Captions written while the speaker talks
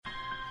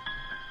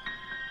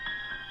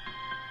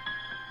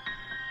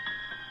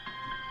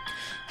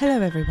Hello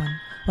everyone,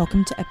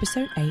 welcome to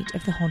episode 8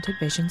 of the Haunted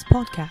Visions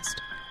podcast.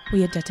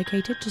 We are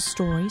dedicated to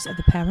stories of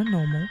the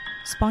paranormal,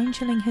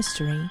 spine-chilling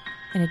history,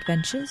 and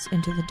adventures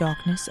into the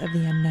darkness of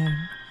the unknown.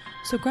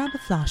 So grab a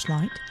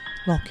flashlight,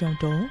 lock your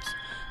doors,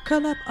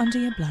 curl up under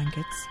your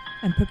blankets,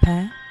 and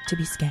prepare to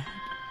be scared.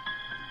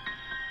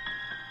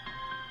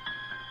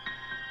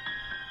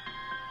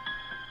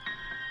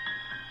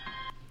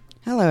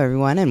 Hello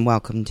everyone, and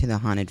welcome to the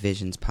Haunted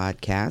Visions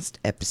podcast,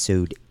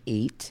 episode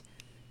 8.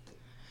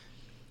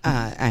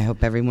 I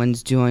hope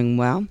everyone's doing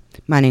well.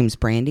 My name's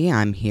Brandy.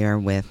 I'm here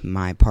with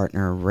my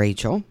partner,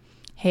 Rachel.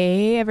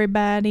 Hey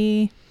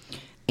everybody.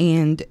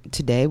 And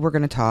today we're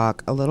going to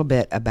talk a little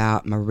bit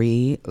about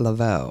Marie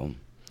Laveau,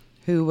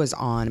 who was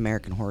on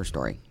American Horror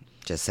Story.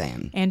 Just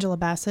saying. Angela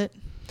Bassett.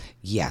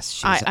 Yes,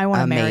 she's I want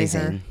to marry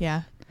amazing. her.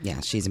 Yeah. Yeah,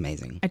 she's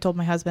amazing. I told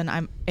my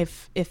husband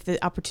if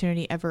the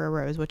opportunity ever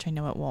arose, which I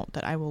know it won't,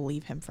 that I will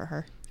leave him for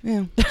her.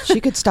 Yeah, she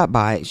could stop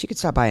by. She could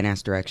stop by and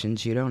ask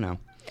directions. You don't know.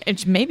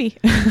 It's maybe.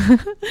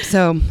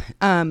 So,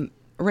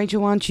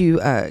 Rachel, why don't you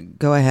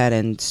go ahead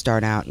and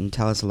start out and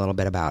tell us a little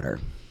bit about her?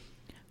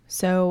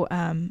 So,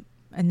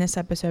 in this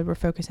episode, we're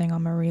focusing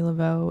on Marie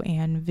Laveau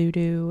and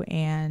voodoo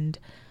and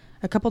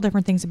a couple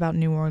different things about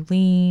New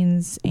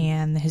Orleans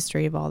and the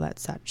history of all that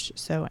such.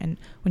 So, and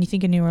when you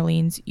think of New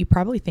Orleans, you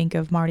probably think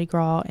of Mardi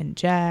Gras and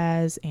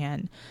jazz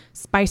and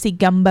spicy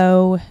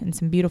gumbo and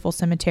some beautiful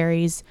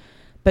cemeteries.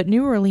 But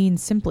New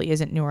Orleans simply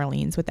isn't New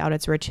Orleans without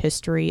its rich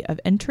history of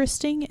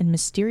interesting and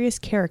mysterious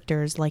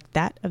characters like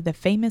that of the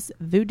famous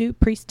voodoo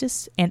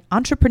priestess and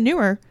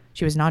entrepreneur.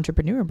 She was an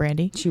entrepreneur,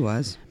 Brandy. She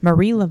was.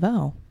 Marie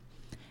Laveau.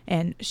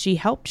 And she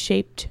helped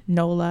shape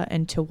NOLA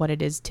into what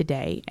it is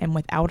today. And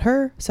without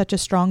her, such a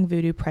strong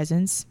voodoo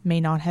presence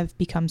may not have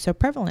become so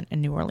prevalent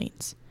in New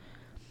Orleans.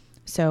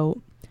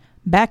 So,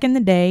 back in the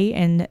day,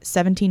 in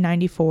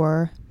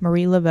 1794,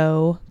 Marie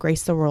Laveau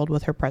graced the world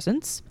with her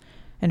presence.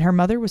 And her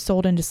mother was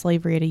sold into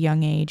slavery at a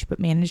young age, but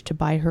managed to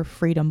buy her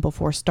freedom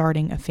before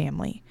starting a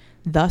family.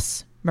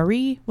 Thus,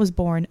 Marie was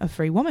born a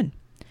free woman.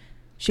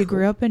 She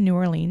grew up in New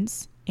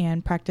Orleans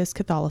and practiced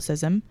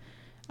Catholicism.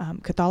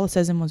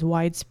 Catholicism was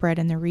widespread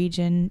in the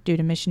region due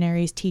to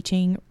missionaries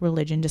teaching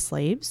religion to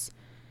slaves.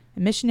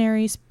 And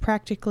missionaries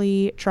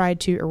practically tried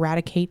to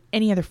eradicate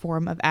any other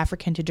form of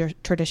African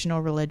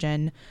traditional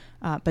religion,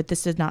 but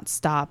this did not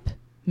stop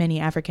many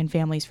African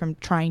families from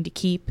trying to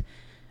keep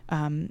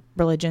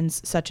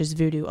religions such as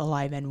voodoo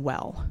alive and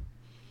well.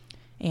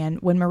 And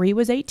when Marie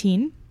was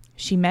 18,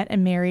 she met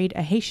and married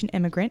a Haitian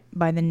immigrant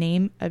by the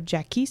name of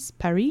Jacques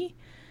Paris.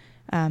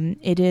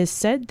 It is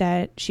said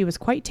that she was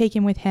quite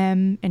taken with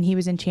him and he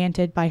was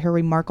enchanted by her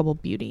remarkable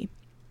beauty.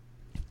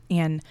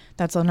 And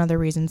that's another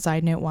reason,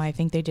 side note, why I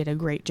think they did a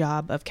great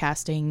job of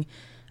casting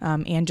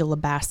Angela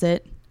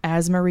Bassett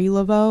as Marie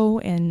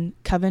Laveau in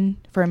Coven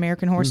for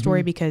American Horror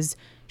Story, because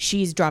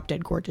she's drop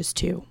dead gorgeous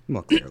too.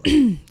 Well,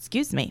 clearly.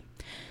 Excuse me.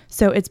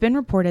 So it's been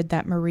reported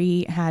that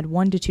Marie had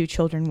 1 to 2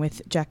 children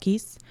with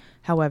Jacques.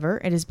 However,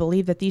 it is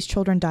believed that these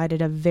children died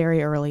at a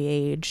very early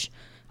age.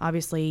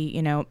 Obviously,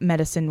 you know,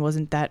 medicine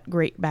wasn't that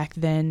great back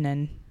then.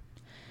 And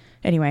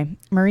anyway,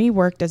 Marie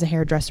worked as a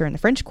hairdresser in the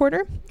French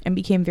Quarter and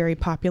became very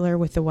popular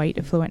with the white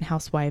affluent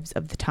housewives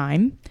of the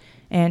time.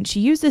 And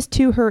she used this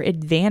to her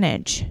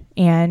advantage,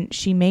 and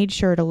she made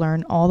sure to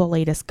learn all the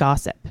latest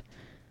gossip.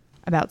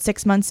 About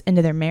 6 months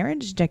into their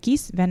marriage,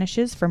 Jacques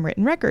vanishes from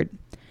written record.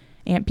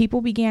 And people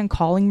began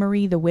calling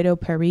Marie the Widow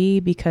Paris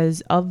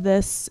because of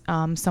this.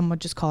 Some would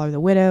just call her the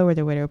Widow or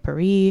the Widow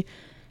Paris.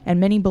 And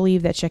many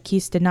believe that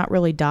Jacques did not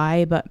really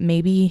die, but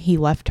maybe he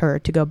left her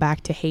to go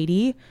back to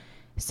Haiti.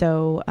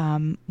 So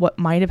what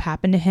might have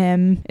happened to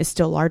him is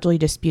still largely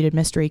disputed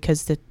mystery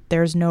because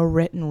there's no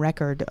written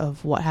record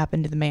of what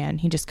happened to the man.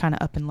 He just kind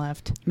of up and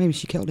left. Maybe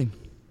she killed him.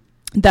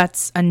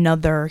 That's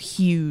another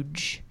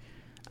huge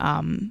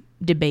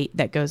debate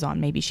that goes on.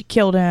 Maybe she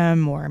killed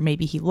him, or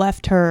maybe he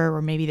left her,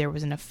 or maybe there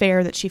was an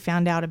affair that she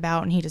found out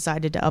about and he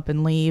decided to up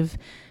and leave.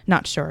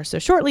 Not sure. So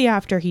shortly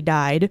after he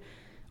died,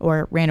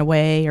 or ran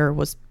away, or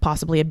was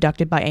possibly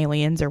abducted by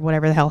aliens, or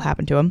whatever the hell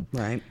happened to him.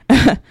 Right.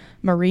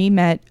 Marie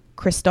met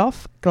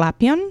Christophe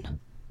Glapion,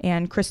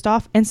 and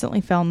Christophe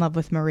instantly fell in love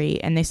with Marie,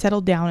 and they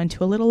settled down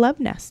into a little love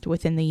nest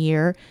within the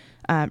year,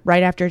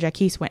 right after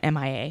Jacques went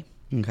MIA.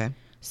 Okay.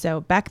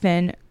 So back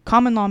then,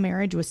 common law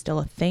marriage was still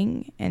a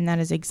thing, and that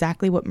is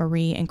exactly what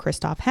Marie and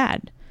Christophe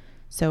had.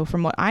 So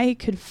from what I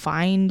could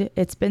find,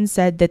 it's been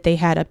said that they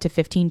had up to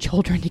 15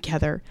 children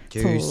together.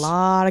 It's a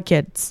lot of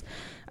kids.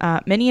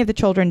 Many of the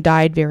children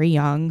died very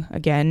young.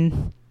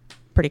 Again,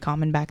 pretty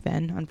common back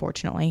then,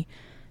 unfortunately.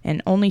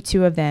 And only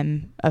 2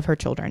 of her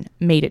children,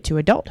 made it to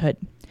adulthood.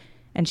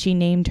 And she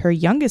named her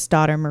youngest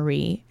daughter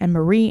Marie, and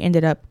Marie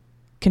ended up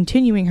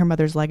continuing her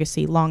mother's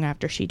legacy long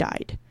after she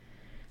died.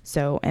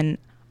 So, and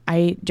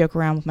I joke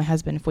around with my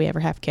husband, if we ever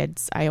have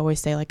kids, I always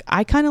say, like,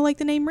 I kind of like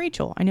the name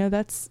Rachel. I know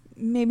that's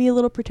maybe a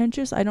little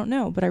pretentious. I don't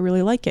know, but I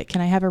really like it.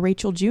 Can I have a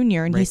Rachel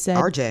Jr.? And he said,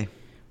 RJ.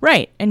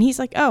 Right. And he's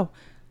like, oh,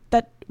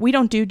 that we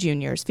don't do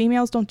juniors.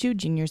 Females don't do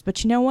juniors.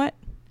 But you know what?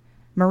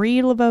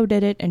 Marie Laveau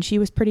did it, and she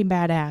was pretty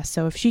badass.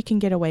 So if she can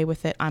get away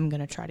with it, I'm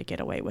going to try to get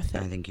away with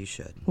it. I think you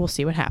should. We'll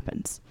see what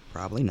happens.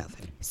 Probably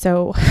nothing.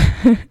 So,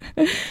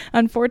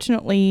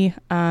 unfortunately,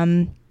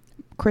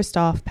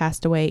 Christophe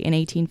passed away in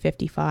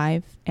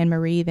 1855, and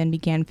Marie then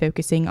began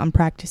focusing on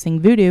practicing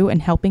voodoo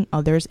and helping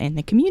others in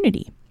the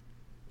community.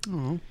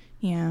 Oh.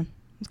 Yeah,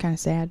 it's kind of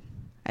sad.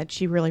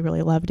 She really,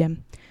 really loved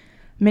him.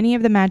 Many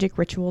of the magic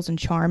rituals and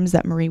charms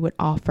that Marie would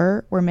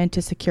offer were meant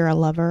to secure a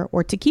lover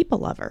or to keep a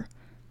lover.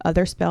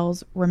 Other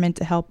spells were meant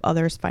to help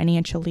others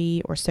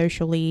financially or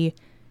socially.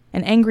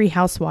 And angry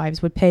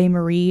housewives would pay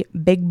Marie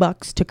big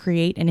bucks to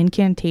create an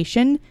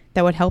incantation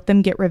that would help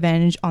them get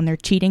revenge on their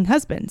cheating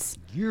husbands.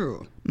 Yeah.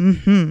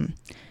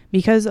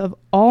 Because of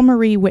all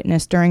Marie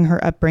witnessed during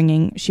her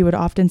upbringing, she would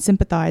often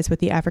sympathize with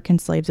the African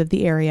slaves of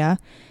the area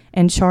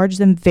and charge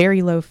them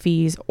very low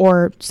fees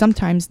or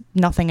sometimes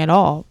nothing at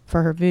all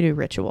for her voodoo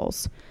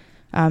rituals.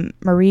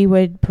 Marie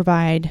would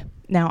provide...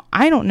 Now,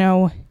 I don't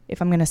know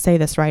if I'm going to say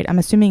this right. I'm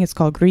assuming it's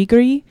called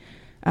gris-gris.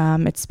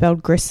 It's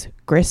spelled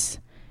gris,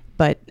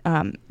 but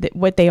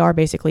what they are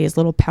basically is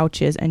little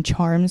pouches and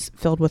charms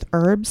filled with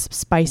herbs,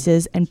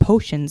 spices, and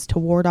potions to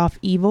ward off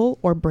evil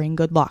or bring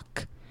good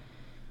luck.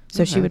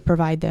 So she would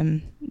provide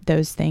them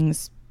those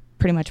things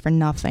pretty much for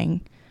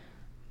nothing.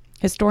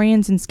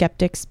 Historians and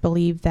skeptics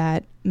believe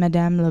that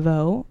Madame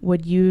Laveau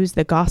would use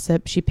the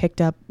gossip she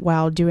picked up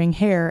while doing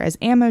hair as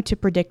ammo to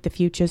predict the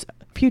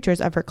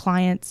futures of her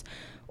clients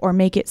or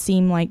make it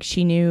seem like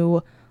she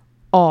knew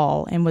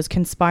all and was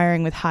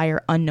conspiring with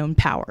higher unknown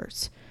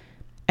powers.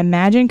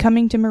 Imagine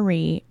coming to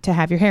Marie to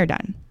have your hair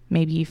done.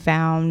 Maybe you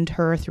found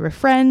her through a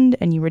friend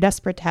and you were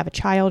desperate to have a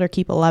child or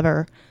keep a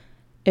lover.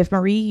 If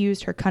Marie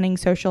used her cunning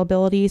social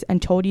abilities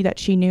and told you that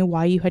she knew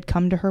why you had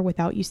come to her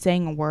without you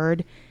saying a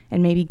word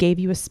and maybe gave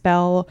you a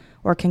spell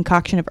or a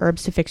concoction of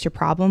herbs to fix your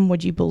problem,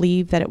 would you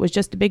believe that it was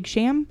just a big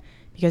sham?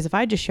 Because if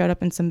I just showed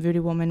up and some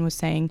voodoo woman was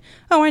saying,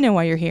 "Oh, I know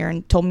why you're here,"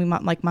 and told me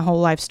my whole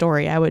life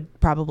story, I would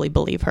probably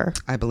believe her.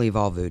 I believe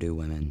all voodoo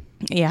women.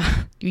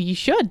 Yeah, you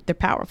should. They're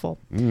powerful.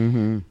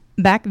 Mm-hmm.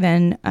 Back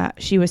then,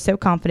 she was so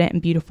confident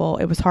and beautiful,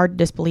 it was hard to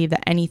disbelieve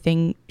that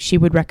anything she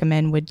would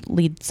recommend would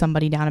lead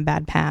somebody down a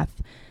bad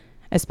path,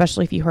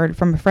 especially if you heard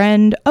from a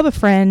friend of a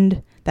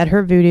friend that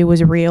her voodoo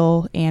was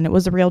real and it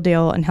was a real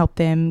deal and helped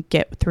them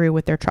get through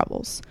with their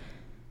troubles.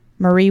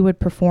 Marie would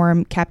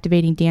perform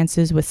captivating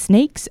dances with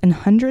snakes, and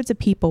hundreds of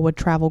people would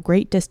travel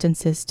great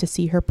distances to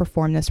see her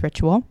perform this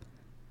ritual.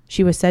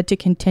 She was said to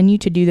continue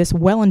to do this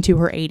well into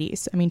her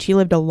 80s. I mean, she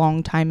lived a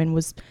long time and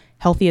was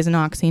healthy as an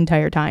ox the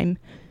entire time.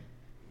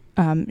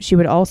 She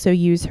would also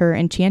use her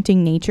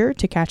enchanting nature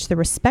to catch the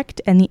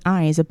respect and the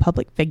eyes of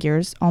public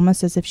figures,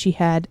 almost as if she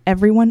had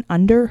everyone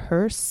under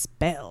her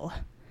spell.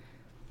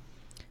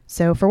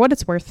 So, for what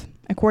it's worth,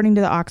 according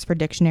to the Oxford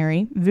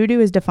Dictionary, voodoo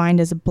is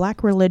defined as a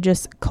black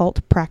religious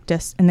cult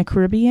practice in the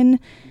Caribbean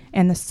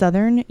and the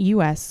southern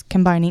U.S.,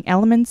 combining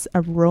elements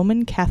of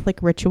Roman Catholic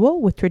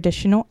ritual with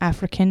traditional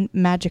African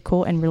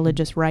magical and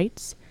religious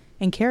rites,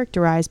 and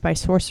characterized by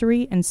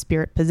sorcery and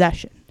spirit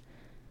possession.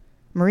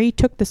 Marie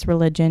took this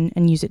religion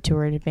and used it to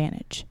her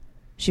advantage.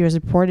 She was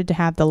reported to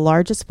have the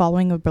largest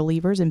following of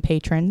believers and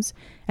patrons,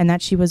 and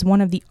that she was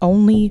one of the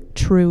only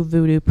true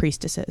voodoo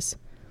priestesses.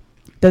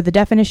 Though the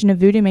definition of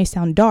voodoo may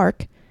sound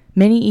dark,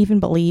 many even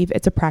believe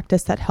it's a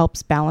practice that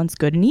helps balance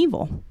good and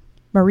evil.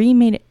 Marie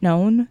made it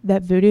known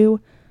that voodoo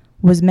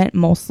was meant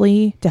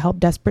mostly to help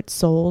desperate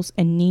souls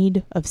in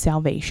need of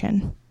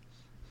salvation.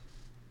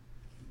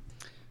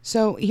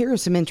 So here are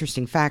some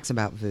interesting facts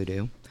about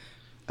voodoo.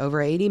 Over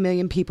 80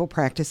 million people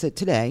practice it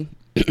today.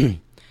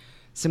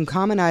 Some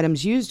common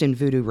items used in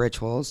voodoo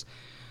rituals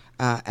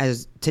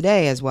as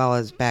today, as well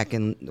as back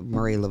in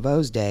Marie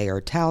Laveau's day, are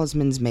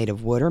talismans made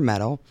of wood or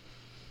metal,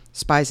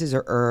 spices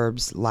or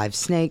herbs, live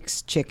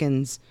snakes,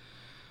 chickens,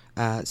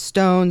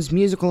 stones,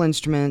 musical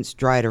instruments,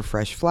 dried or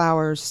fresh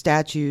flowers,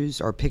 statues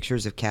or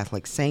pictures of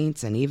Catholic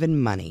saints, and even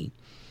money.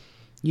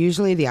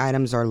 Usually the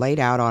items are laid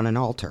out on an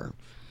altar.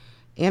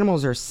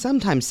 Animals are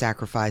sometimes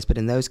sacrificed, but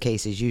in those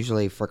cases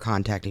usually for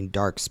contacting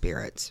dark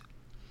spirits.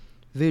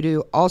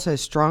 Voodoo also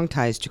has strong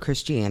ties to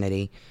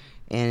Christianity,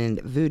 and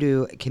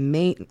voodoo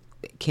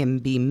can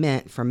be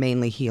meant for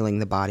mainly healing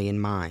the body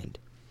and mind.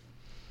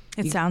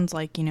 It sounds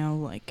like,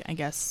 I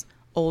guess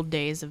old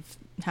days of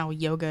how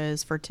yoga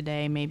is for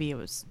today. Maybe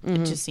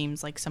it just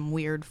seems like some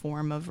weird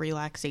form of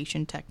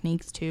relaxation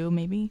techniques too,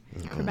 maybe,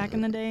 for back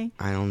in the day.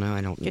 I don't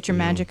know. Get your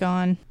magic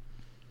on.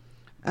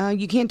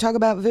 You can't talk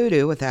about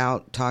voodoo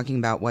without talking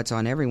about what's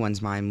on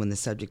everyone's mind when the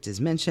subject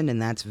is mentioned,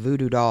 and that's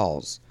voodoo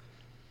dolls.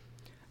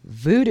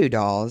 Voodoo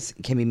dolls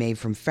can be made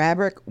from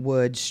fabric,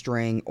 wood,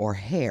 string, or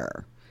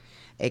hair.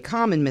 A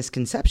common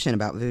misconception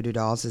about voodoo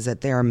dolls is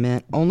that they are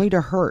meant only to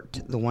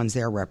hurt the ones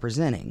they are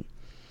representing.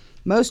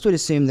 Most would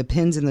assume the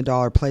pins in the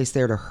doll are placed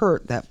there to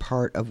hurt that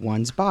part of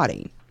one's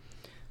body.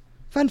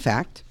 Fun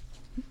fact.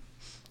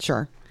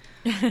 Sure.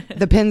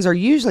 The pins are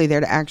usually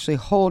there to actually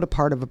hold a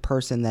part of a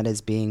person that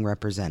is being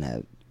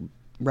represented,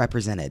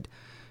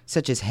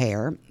 such as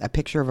hair, a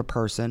picture of a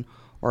person,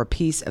 or a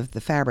piece of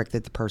the fabric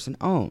that the person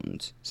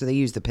owns. So they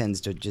use the pins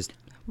to just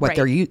what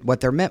Right.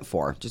 what they're meant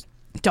for, just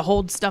To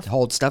hold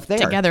stuff there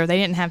together. They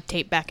didn't have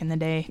tape back in the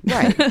day.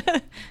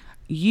 Right.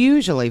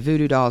 Usually,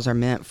 voodoo dolls are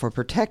meant for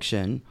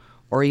protection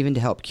or even to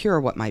help cure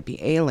what might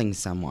be ailing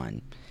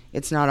someone.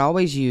 It's not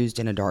always used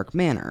in a dark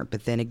manner,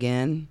 but then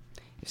again,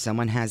 if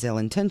someone has ill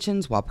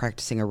intentions while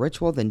practicing a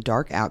ritual, then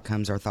dark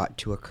outcomes are thought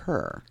to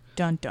occur.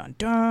 Dun, dun,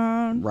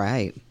 dun.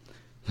 Right.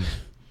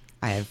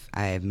 I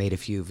have made a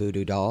few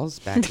voodoo dolls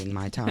back in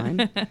my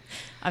time.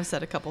 I've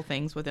said a couple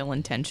things with ill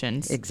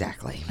intentions.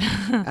 Exactly.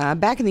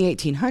 Back in the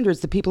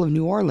 1800s, the people of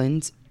New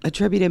Orleans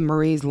attributed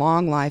Marie's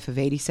long life of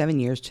 87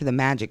 years to the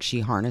magic she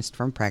harnessed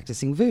from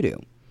practicing voodoo.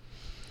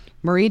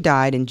 Marie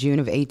died in June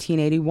of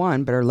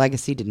 1881, but her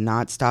legacy did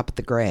not stop at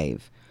the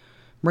grave.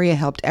 Maria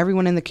helped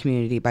everyone in the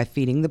community by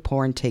feeding the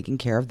poor and taking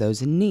care of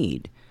those in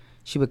need.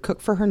 She would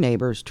cook for her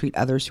neighbors, treat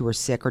others who were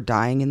sick or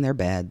dying in their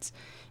beds,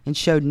 and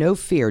showed no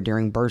fear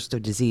during bursts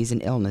of disease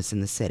and illness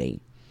in the city.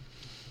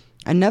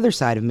 Another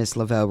side of Miss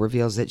Laveau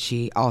reveals that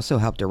she also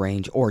helped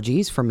arrange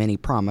orgies for many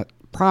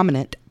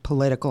prominent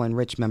political and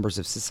rich members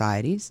of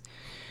societies.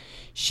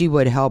 She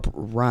would help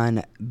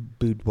run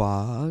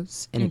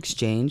boudoirs in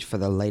exchange for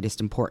the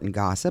latest important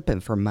gossip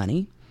and for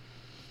money.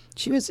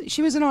 She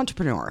was an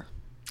entrepreneur.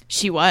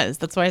 She was.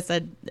 That's why I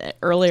said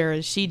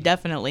earlier, she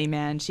definitely,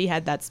 man, she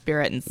had that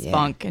spirit and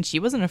spunk, and she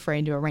wasn't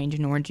afraid to arrange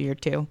an orgy or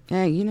two.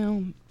 Yeah, you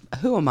know,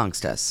 who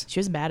amongst us?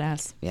 She was a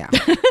badass. Yeah.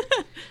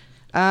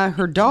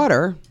 Her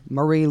daughter,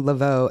 Marie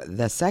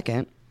Laveau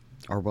II,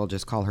 or we'll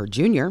just call her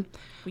Junior,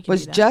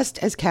 was just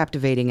as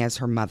captivating as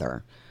her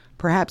mother.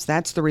 Perhaps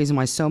that's the reason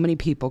why so many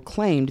people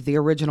claimed the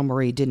original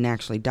Marie didn't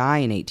actually die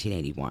in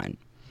 1881.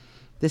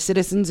 The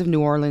citizens of New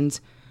Orleans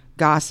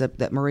gossiped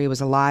that Marie was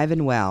alive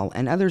and well,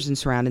 and others in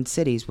surrounding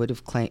cities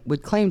would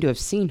claim to have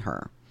seen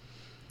her.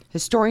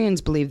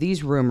 Historians believe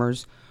these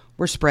rumors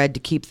were spread to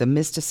keep the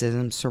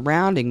mysticism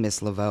surrounding Miss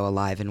Laveau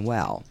alive and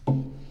well.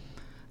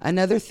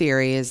 Another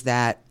theory is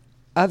that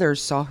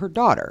others saw her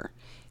daughter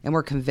and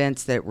were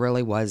convinced that it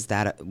really was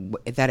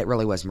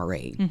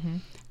Marie. Mm-hmm.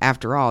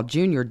 After all,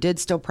 Junior did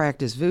still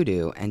practice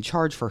voodoo and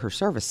charge for her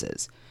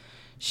services.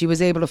 She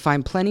was able to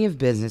find plenty of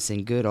business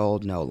in good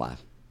old NOLA.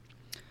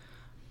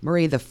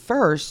 Marie the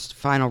First's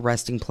final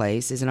resting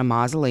place is in a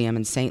mausoleum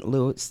in St.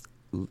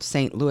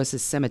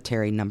 Louis's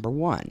Cemetery No.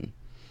 1.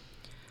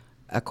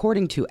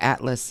 According to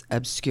Atlas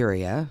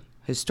Obscuria,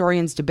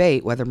 historians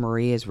debate whether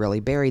Marie is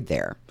really buried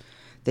there.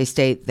 They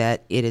state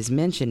that it is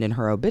mentioned in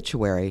her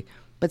obituary,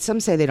 but some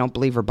say they don't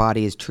believe her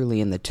body is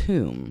truly in the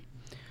tomb.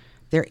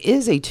 There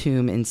is a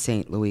tomb in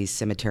St. Louis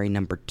Cemetery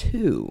No.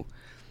 2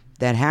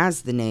 that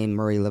has the name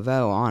Marie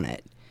Laveau on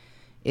it.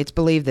 It's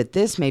believed that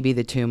this may be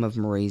the tomb of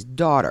Marie's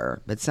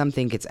daughter, but some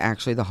think it's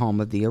actually the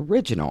home of the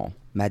original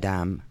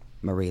Madame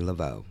Marie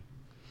Laveau.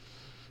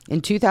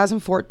 In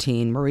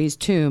 2014, Marie's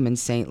tomb in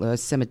St.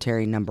 Louis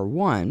Cemetery No.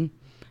 1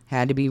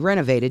 had to be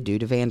renovated due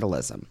to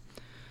vandalism.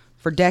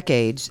 For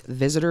decades,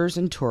 visitors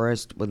and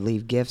tourists would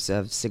leave gifts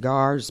of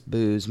cigars,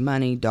 booze,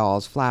 money,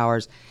 dolls,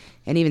 flowers,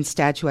 and even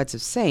statuettes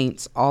of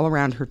saints all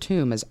around her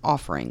tomb as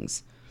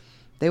offerings.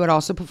 They would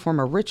also perform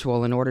a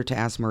ritual in order to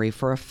ask Marie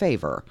for a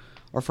favor,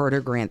 or for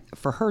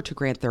her to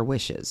grant their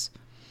wishes.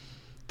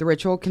 The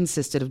ritual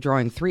consisted of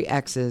drawing 3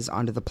 X's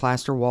onto the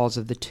plaster walls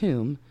of the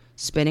tomb,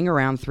 spinning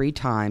around 3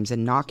 times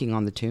and knocking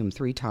on the tomb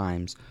 3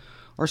 times,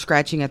 or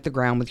scratching at the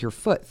ground with your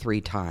foot 3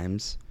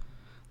 times,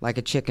 like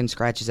a chicken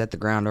scratches at the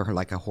ground or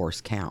like a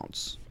horse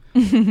counts.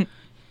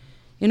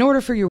 In order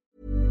for your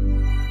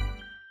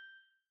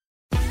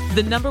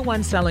The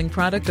 #1 selling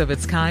product of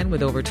its kind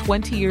with over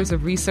 20 years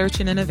of research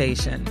and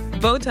innovation.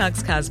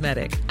 Botox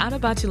Cosmetic, out of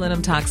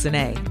botulinum toxin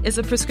A, is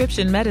a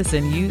prescription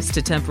medicine used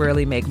to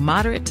temporarily make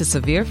moderate to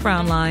severe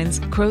frown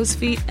lines, crow's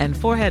feet, and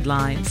forehead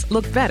lines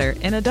look better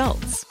in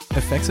adults.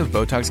 Effects of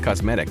Botox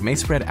Cosmetic may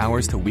spread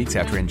hours to weeks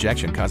after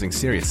injection, causing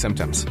serious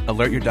symptoms.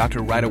 Alert your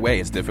doctor right away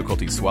as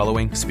difficulty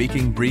swallowing,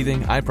 speaking,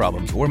 breathing, eye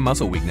problems, or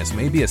muscle weakness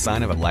may be a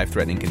sign of a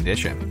life-threatening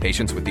condition.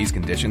 Patients with these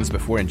conditions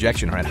before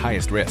injection are at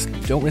highest risk.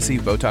 Don't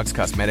receive Botox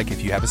Cosmetic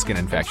if you have a skin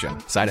infection.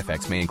 Side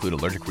effects may include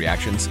allergic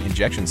reactions,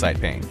 injection site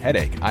pain,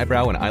 headache,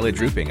 eyebrow and eyelid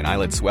drooping, and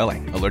eyelid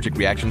swelling. Allergic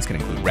reactions can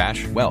include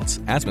rash,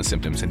 welts, asthma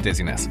symptoms, and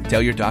dizziness.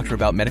 Tell your doctor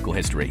about medical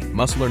history,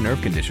 muscle or nerve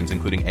conditions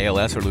including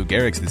ALS or Lou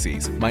Gehrig's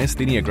disease,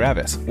 myasthenia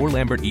gravis, or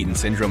Lambert-Eaton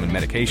syndrome and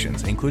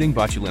medications, including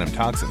botulinum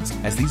toxins,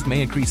 as these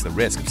may increase the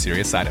risk of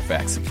serious side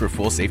effects. For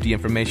full safety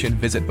information,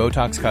 visit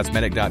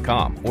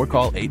BotoxCosmetic.com or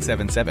call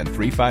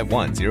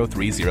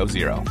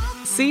 877-351-0300.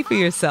 See for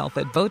yourself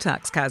at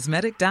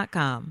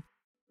BotoxCosmetic.com.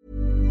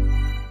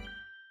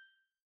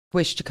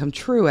 wish to come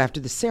true after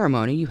the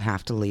ceremony, you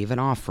have to leave an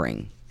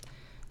offering.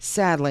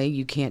 Sadly,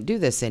 you can't do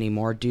this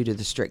anymore due to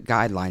the strict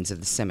guidelines of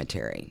the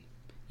cemetery.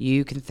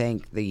 You can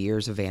thank the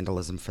years of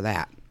vandalism for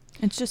that.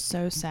 It's just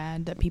so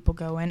sad that people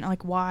go in.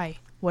 Like, why?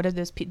 What did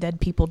this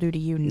dead people do to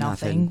you?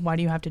 Nothing. Why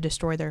do you have to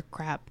destroy their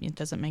crap? It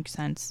doesn't make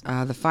sense.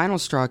 The final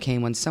straw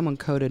came when someone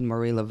coated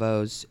Marie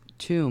Laveau's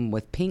tomb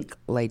with pink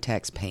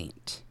latex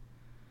paint.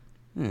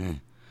 Yeah.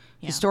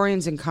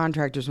 Historians and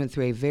contractors went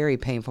through a very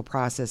painful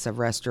process of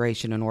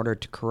restoration in order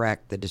to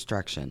correct the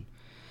destruction.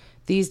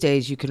 These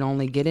days, you can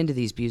only get into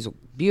these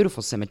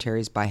beautiful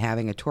cemeteries by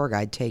having a tour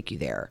guide take you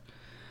there,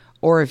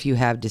 or if you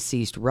have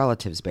deceased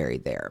relatives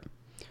buried there.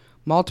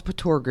 Multiple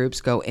tour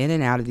groups go in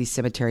and out of these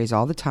cemeteries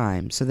all the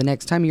time, so the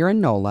next time you're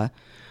in NOLA,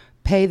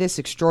 pay this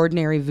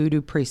extraordinary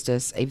voodoo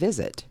priestess a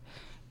visit.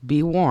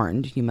 Be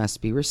warned, you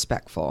must be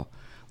respectful,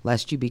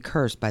 lest you be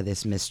cursed by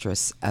this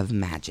mistress of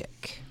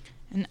magic.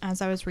 And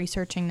as I was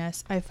researching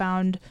this, I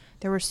found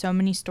there were so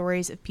many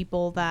stories of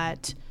people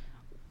that,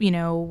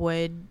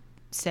 would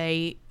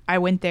say, I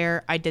went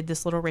there, I did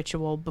this little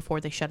ritual before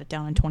they shut it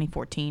down in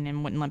 2014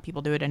 and wouldn't let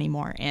people do it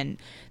anymore. And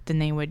then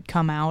they would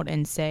come out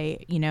and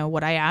say,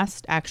 what I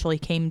asked actually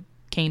came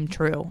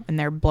true, and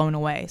they're blown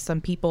away.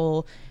 Some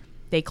people,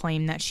 they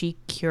claim that she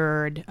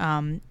cured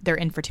their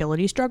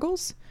infertility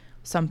struggles.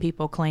 Some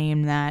people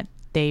claim that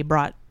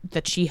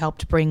she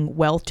helped bring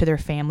wealth to their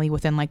family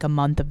within like a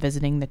month of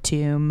visiting the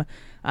tomb.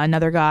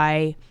 Another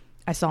guy,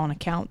 I saw an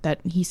account that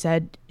he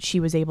said she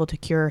was able to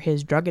cure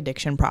his drug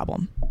addiction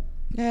problem.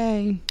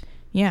 Yay.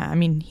 Yeah, I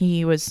mean,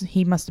 he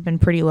must have been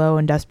pretty low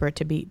and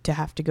desperate to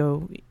have to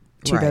go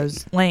to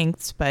those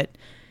lengths, but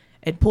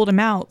it pulled him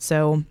out.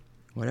 So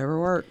whatever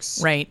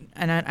works. Right.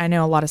 And I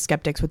know a lot of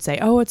skeptics would say,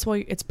 oh, it's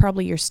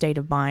probably your state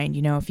of mind.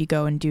 If you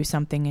go and do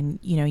something and,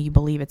 you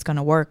believe it's going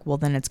to work, well,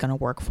 then it's going to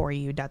work for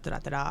you,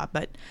 da-da-da-da-da.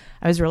 But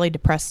I was really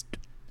depressed,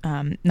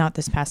 not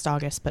this past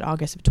August, but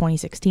August of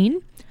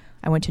 2016.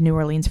 I went to New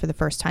Orleans for the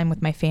first time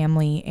with my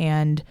family,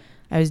 and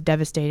I was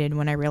devastated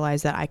when I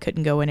realized that I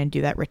couldn't go in and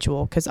do that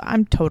ritual because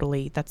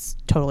that's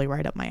totally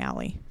right up my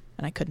alley,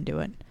 and I couldn't do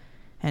it.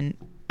 And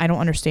I don't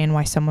understand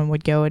why someone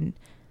would go and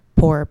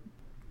pour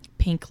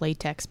pink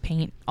latex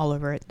paint all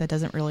over it. That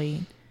doesn't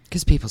really...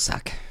 Because people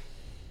suck.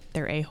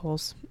 They're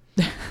a-holes.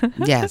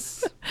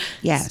 Yes.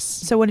 Yes.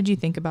 So what did you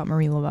think about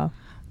Marie Laveau?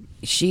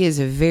 She is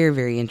a very,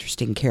 very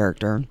interesting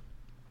character.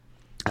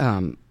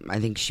 I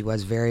think she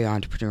was very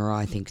entrepreneurial.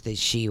 I think that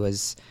she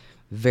was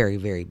very,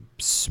 very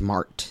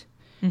smart.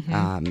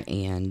 Mm-hmm.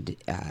 And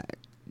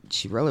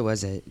she really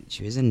was a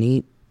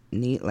neat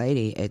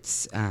lady.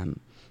 It's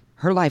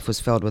her life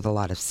was filled with a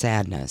lot of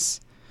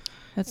sadness.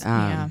 That's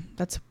how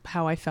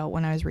I felt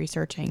when I was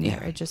researching.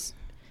 Yeah.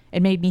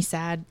 It made me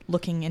sad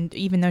looking, and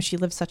even though she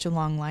lived such a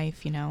long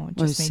life, it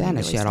was sad.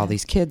 Really she had all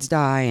these kids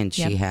die, and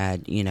she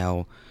had,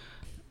 the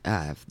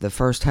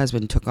first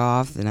husband took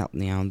off, then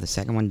the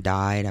second one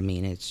died. I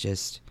mean, it's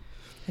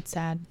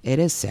sad. It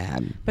is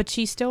sad. But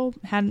she still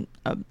had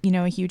a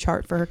huge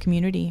heart for her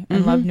community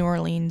and loved New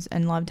Orleans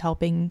and loved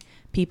helping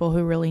people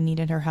who really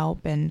needed her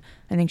help. And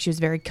I think she was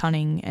very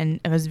cunning, and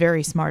it was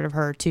very smart of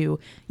her to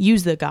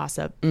use the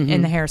gossip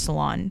in the hair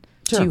salon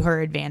to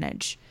her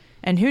advantage.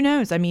 And who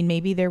knows? I mean,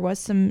 maybe there was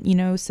some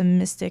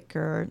mystic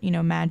or,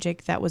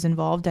 magic that was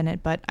involved in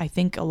it. But I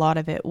think a lot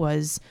of it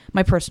was,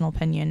 my personal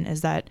opinion, is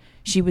that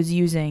she was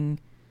using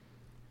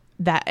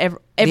that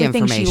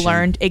everything she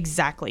learned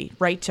exactly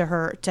right to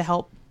her to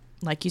help,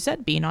 like you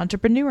said, be an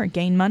entrepreneur,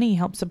 gain money,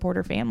 help support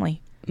her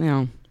family.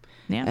 Yeah.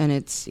 And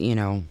it's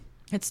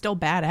still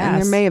badass.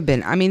 And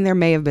there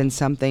may have been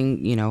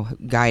something,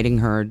 guiding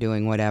her,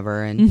 doing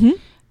whatever.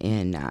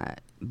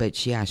 But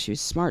she was a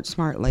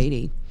smart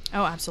lady.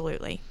 Oh,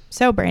 absolutely.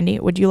 So, Brandy,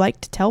 would you like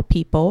to tell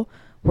people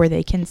where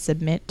they can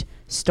submit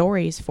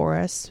stories for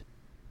us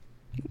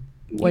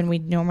when we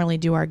normally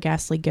do our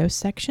Ghastly Ghost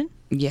section?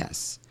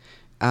 Yes.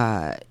 We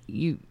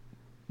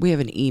have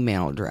an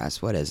email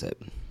address. What is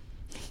it?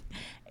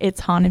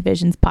 It's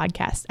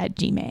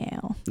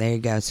hauntedvisionspodcast@gmail.com. There you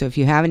go. So if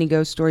you have any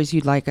ghost stories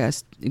you'd like to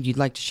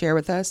share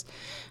with us,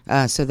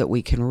 so that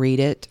we can read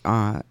it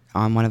on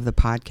one of the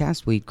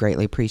podcasts, we'd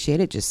greatly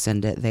appreciate it. Just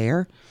send it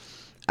there.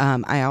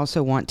 I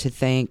also want to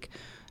thank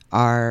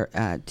our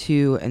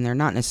two, and they're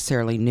not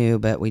necessarily new,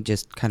 but we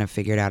just kind of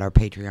figured out our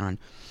Patreon.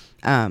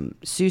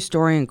 Sue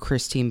Story and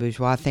Christine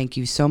Bourgeois, thank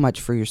you so much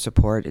for your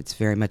support. It's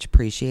very much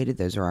appreciated.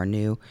 Those are our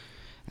new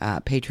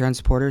Patreon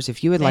supporters.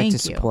 If you would like to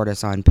support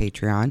us on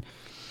Patreon,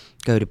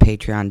 go to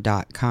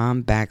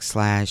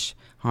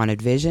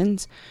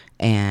patreon.com/hauntedvisions,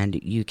 and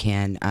you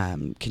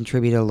can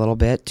contribute a little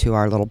bit to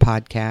our little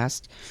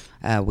podcast.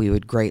 We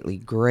would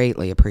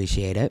greatly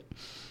appreciate it.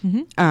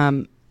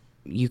 Mm-hmm.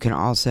 You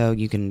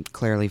can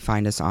clearly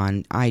find us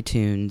on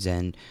iTunes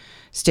and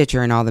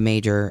Stitcher and all the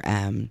major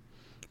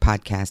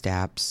podcast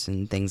apps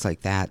and things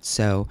like that.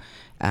 So,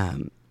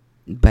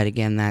 but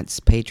again, that's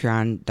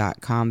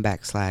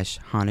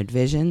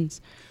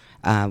patreon.com/hauntedvisions.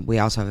 We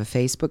also have a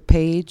Facebook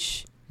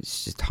page.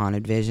 It's just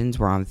Haunted Visions.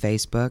 We're on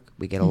Facebook.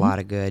 We get a lot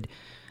of good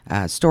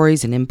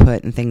stories and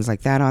input and things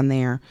like that on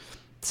there.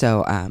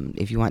 So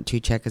if you want to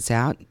check us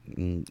out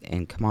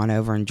and come on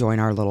over and join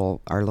our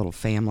little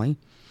family.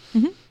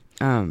 Mm-hmm.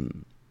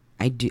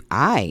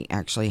 I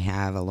actually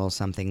have a little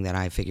something that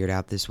I figured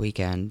out this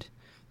weekend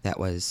that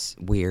was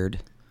weird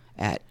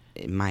at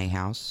my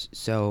house.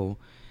 So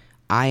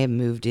I have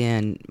moved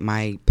in.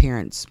 My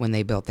parents, when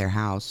they built their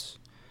house,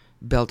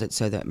 built it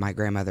so that my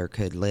grandmother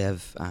could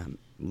live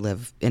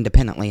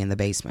independently in the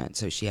basement.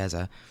 So she has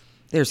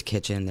there's a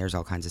kitchen, there's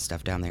all kinds of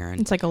stuff down there. And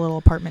it's like a little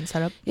apartment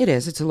setup. It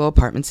is. It's a little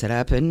apartment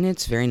setup, and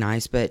it's very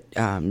nice. But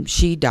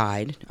she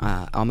died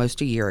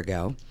almost a year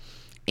ago.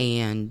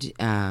 And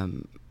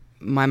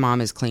my mom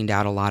has cleaned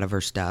out a lot of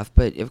her stuff,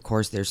 but of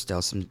course there's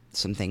still some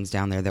things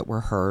down there that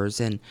were hers.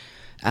 And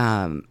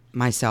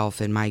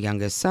myself and my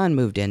youngest son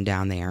moved in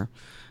down there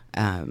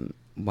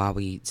while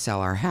we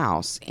sell our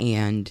house.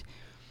 And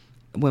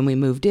when we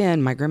moved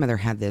in, my grandmother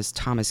had this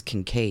Thomas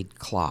Kincaid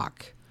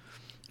clock,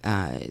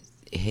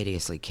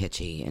 hideously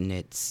kitschy,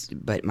 and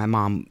but my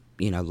mom,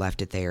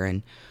 left it there.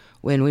 And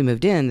when we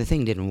moved in, the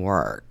thing didn't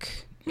work.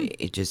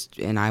 It just,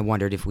 and I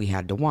wondered if we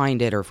had to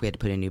wind it or if we had to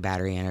put a new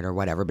battery in it or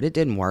whatever, but it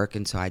didn't work.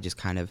 And so I just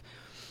kind of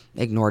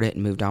ignored it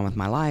and moved on with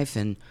my life.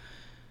 And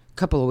a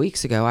couple of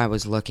weeks ago, I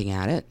was looking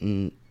at it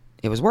and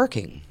it was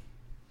working.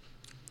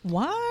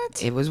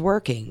 What? It was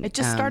working. It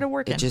just started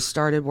working. It just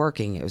started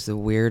working. It was the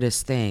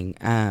weirdest thing.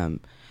 And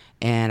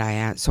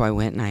so I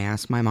went and I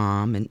asked my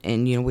mom,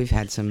 and we've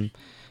had some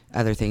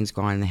other things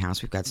go on in the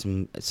house. We've got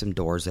some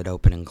doors that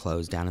open and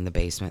close down in the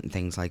basement and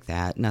things like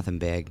that. Nothing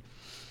big.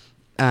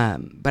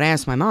 But I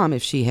asked my mom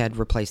if she had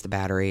replaced the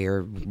battery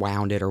or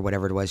wound it or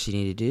whatever it was she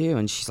needed to do.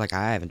 And she's like,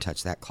 I haven't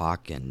touched that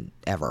clock in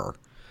ever.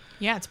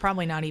 Yeah, it's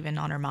probably not even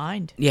on her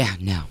mind. Yeah,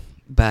 no.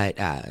 But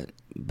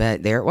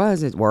there it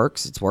was. It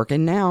works. It's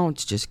working now.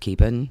 It's just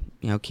keeping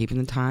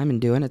the time and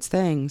doing its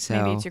thing. So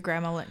maybe it's your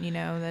grandma letting you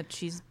know that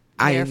she's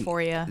there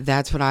for you.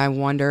 That's what I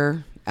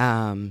wonder.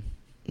 I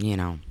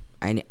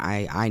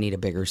need a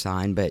bigger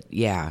sign, but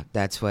yeah,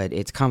 that's what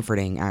it's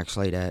comforting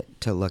actually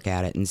to look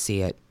at it and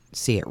see it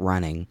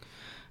running.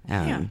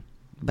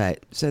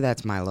 But so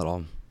that's my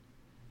little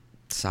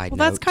side note.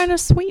 Well, that's kind of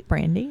sweet,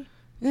 Brandy.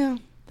 Yeah,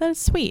 that is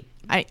sweet.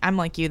 I'm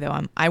like you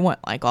though. I want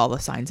like all the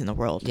signs in the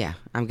world. Yeah,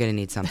 I'm gonna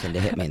need something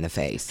to hit me in the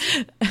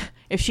face.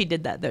 If she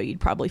did that though, you'd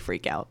probably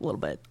freak out a little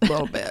bit.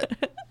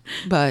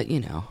 But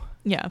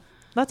Yeah,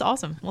 that's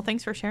awesome. Well,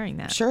 thanks for sharing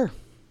that. Sure.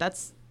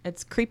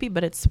 It's creepy,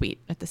 but it's sweet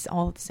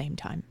all at the same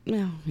time.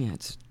 Yeah,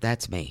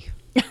 that's me.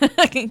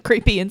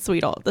 Creepy and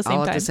sweet all at the same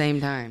time. All at the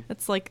same time.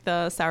 It's like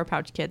the Sour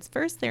Pouch Kids.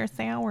 First they're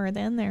sour,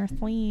 then they're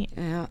sweet.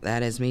 Yeah,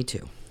 that is me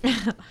too.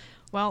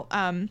 Well,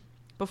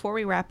 before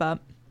we wrap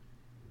up,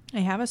 I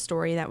have a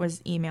story that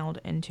was emailed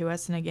into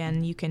us. And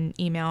again, you can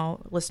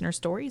email listener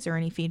stories or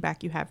any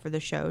feedback you have for the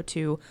show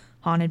to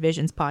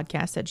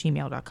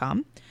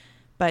hauntedvisionspodcast@gmail.com.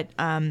 But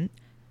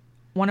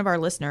one of our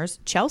listeners,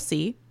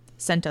 Chelsea,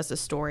 sent us a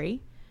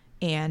story.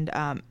 And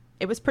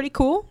it was pretty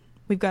cool.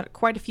 We've got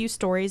quite a few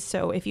stories.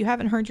 So if you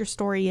haven't heard your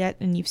story yet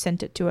and you've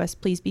sent it to us,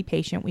 please be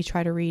patient. We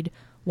try to read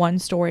one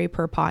story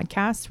per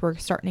podcast. We're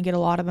starting to get a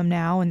lot of them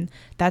now, and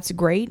that's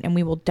great. And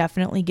we will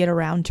definitely get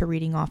around to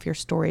reading off your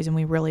stories, and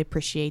we really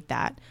appreciate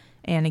that.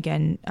 And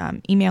again,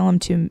 email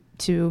them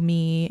to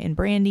me and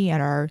Brandy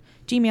at our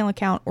Gmail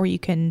account, or you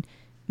can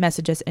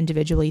message us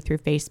individually through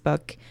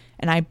Facebook.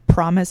 And I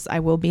promise I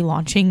will be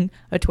launching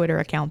a Twitter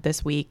account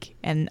this week.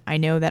 And I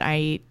know that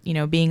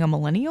being a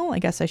millennial, I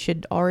guess I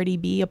should already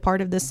be a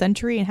part of this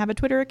century and have a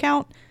Twitter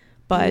account.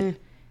 But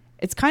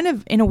it's kind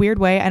of in a weird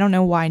way. I don't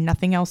know why.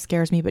 Nothing else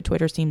scares me, but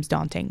Twitter seems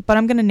daunting. But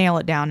I'm going to nail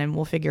it down and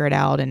we'll figure it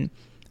out. And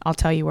I'll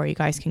tell you where you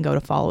guys can go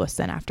to follow us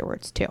then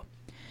afterwards too.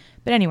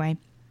 But anyway,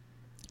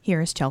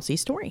 here is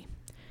Chelsea's story.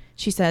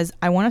 She says,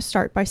 I want to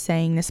start by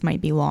saying this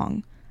might be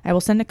long. I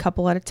will send a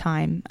couple at a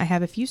time. I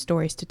have a few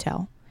stories to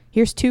tell.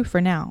 Here's 2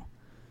 for now.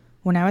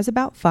 When I was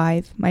about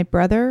 5, my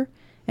brother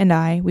and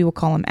I, we will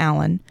call him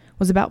Alan,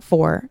 was about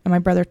 4, and my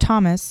brother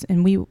Thomas,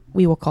 and we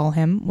will call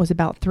him, was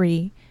about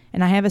 3,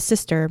 and I have a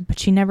sister, but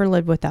she never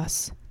lived with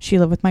us. She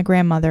lived with my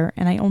grandmother,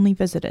 and I only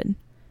visited.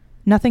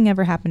 Nothing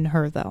ever happened to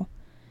her, though.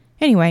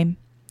 Anyway,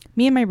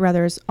 me and my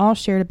brothers all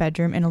shared a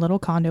bedroom in a little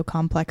condo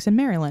complex in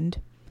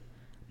Maryland.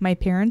 My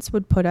parents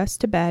would put us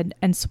to bed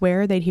and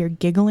swear they'd hear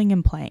giggling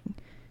and playing.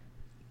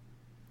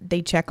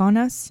 They'd check on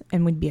us,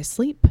 and we'd be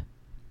asleep.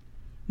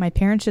 My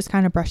parents just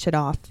kind of brushed it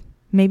off.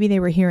 Maybe they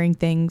were hearing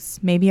things.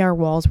 Maybe our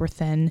walls were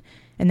thin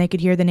and they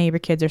could hear the neighbor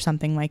kids or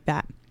something like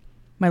that.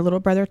 My little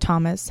brother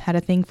Thomas had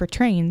a thing for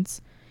trains,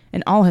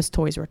 and all his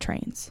toys were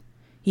trains.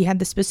 He had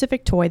the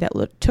specific toy that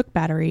took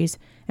batteries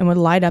and would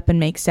light up and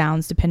make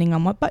sounds depending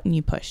on what button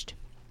you pushed.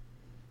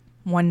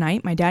 One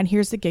night, my dad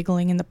hears the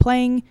giggling and the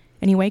playing,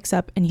 and he wakes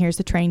up and hears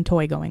the train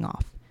toy going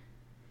off.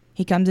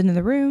 He comes into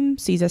the room,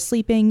 sees us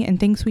sleeping, and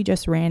thinks we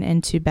just ran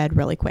into bed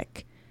really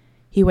quick.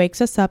 He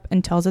wakes us up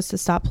and tells us to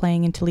stop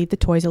playing and to leave the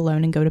toys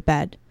alone and go to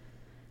bed.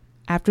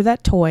 After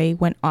that toy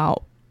went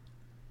off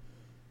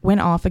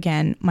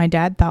again, my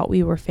dad thought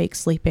we were fake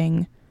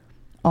sleeping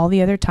all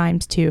the other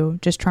times too,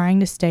 just trying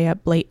to stay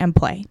up late and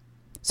play.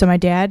 So my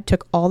dad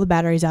took all the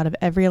batteries out of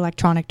every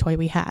electronic toy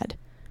we had.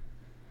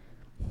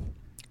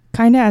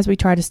 Kinda as we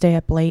try to stay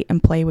up late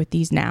and play with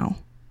these now.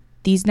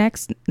 These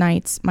next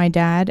nights, my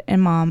dad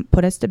and mom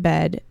put us to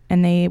bed,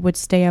 and they would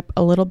stay up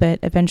a little bit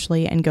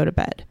eventually and go to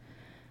bed.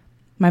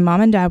 My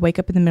mom and dad wake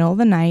up in the middle of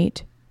the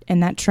night,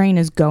 and that train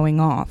is going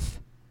off.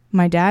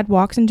 My dad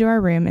walks into our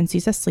room and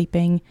sees us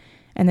sleeping,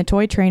 and the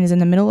toy train is in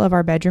the middle of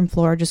our bedroom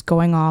floor just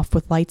going off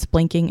with lights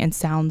blinking and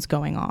sounds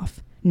going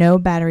off. No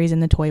batteries in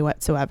the toy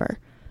whatsoever.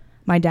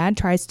 My dad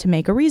tries to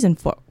make a reason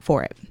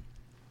for it.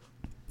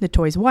 The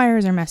toy's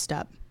wires are messed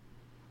up.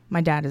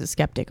 My dad is a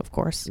skeptic, of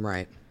course.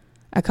 Right.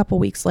 A couple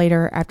weeks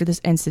later, after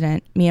this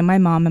incident, me and my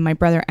mom and my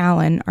brother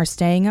Alan are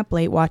staying up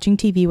late watching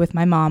TV with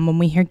my mom when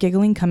we hear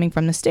giggling coming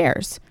from the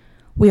stairs.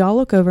 We all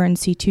look over and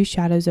see two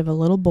shadows of a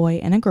little boy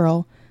and a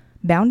girl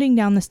bounding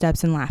down the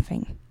steps and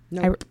laughing.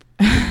 Nope.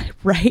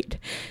 Right?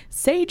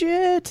 Sage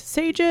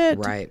it.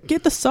 Right.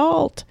 Get the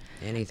salt.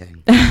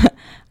 Anything.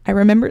 I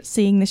remember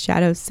seeing the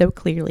shadows so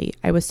clearly.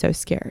 I was so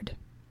scared.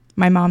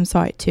 My mom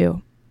saw it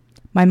too.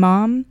 My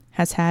mom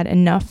has had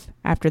enough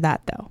after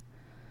that, though.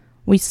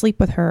 We sleep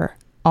with her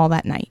all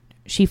that night.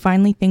 She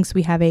finally thinks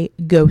we have a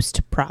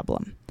ghost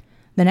problem.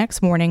 The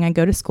next morning, I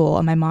go to school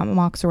and my mom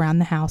walks around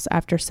the house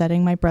after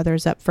setting my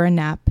brothers up for a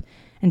nap,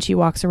 and she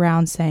walks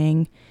around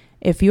saying,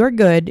 "If you're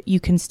good, you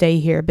can stay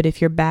here, but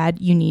if you're bad,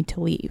 you need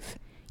to leave.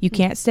 You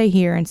can't stay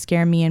here and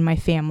scare me and my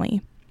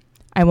family.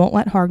 I won't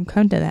let harm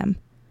come to them.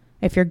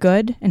 If you're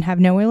good and have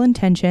no ill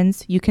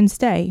intentions, you can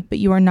stay, but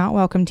you are not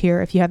welcomed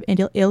here if you have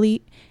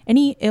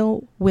any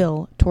ill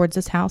will towards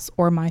this house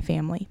or my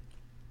family."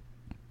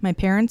 My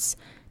parents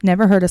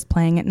never heard us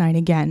playing at night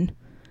again.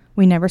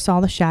 We never saw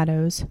the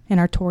shadows, and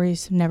our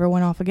toys never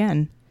went off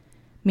again.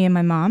 Me and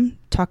my mom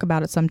talk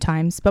about it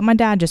sometimes, but my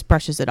dad just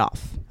brushes it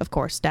off. Of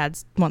course, Dad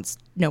wants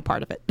no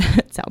part of it,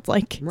 it sounds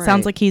like. Right.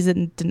 Sounds like he's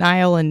in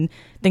denial and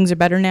things are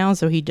better now,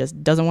 so he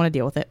just doesn't want to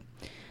deal with it.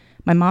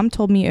 My mom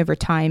told me over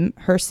time,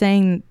 her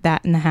saying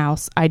that in the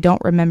house, I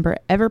don't remember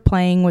ever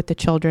playing with the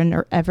children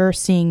or ever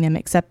seeing them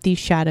except these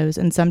shadows,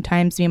 and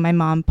sometimes me and my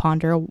mom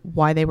ponder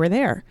why they were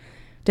there.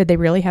 Did they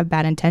really have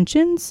bad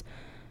intentions?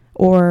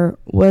 Or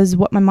was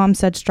what my mom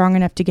said strong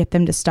enough to get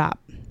them to stop?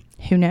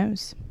 Who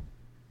knows?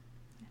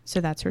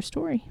 So that's her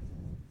story.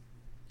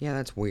 Yeah,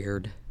 that's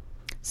weird.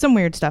 Some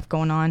weird stuff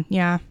going on,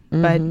 yeah.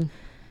 But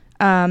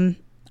I'm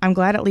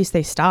glad at least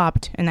they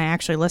stopped and they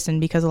actually listened,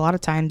 because a lot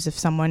of times if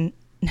someone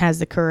has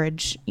the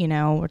courage, you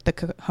know, or the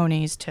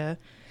cojones to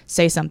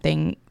say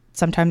something,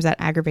 sometimes that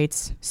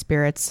aggravates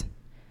spirits.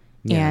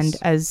 Yes. And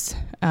as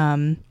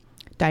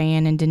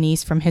Diane and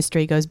Denise from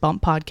History Goes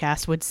Bump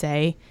podcast would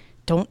say,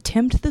 don't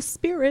tempt the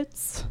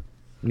spirits.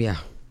 Yeah.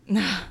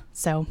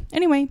 So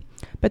anyway,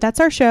 but that's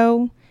our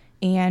show,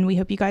 and we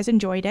hope you guys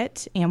enjoyed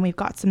it. And we've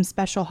got some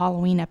special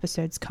Halloween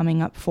episodes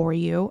coming up for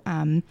you.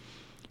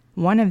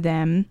 One of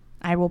them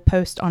I will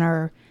post on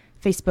our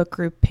Facebook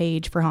group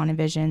page for Haunted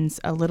Visions,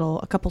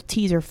 a couple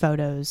teaser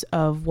photos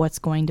of what's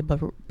going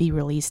to be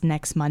released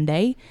next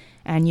Monday.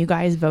 And you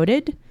guys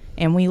voted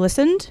and we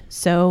listened,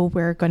 so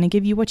we're going to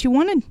give you what you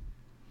wanted.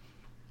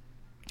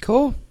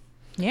 Cool.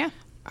 Yeah.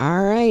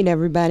 All right,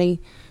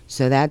 everybody.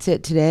 So that's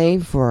it today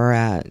for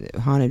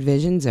Haunted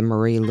Visions and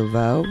Marie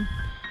Laveau.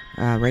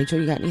 Rachel,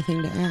 you got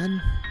anything to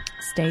add?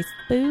 Stay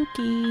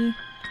spooky.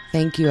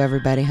 Thank you,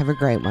 everybody. Have a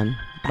great one.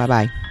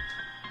 Bye-bye.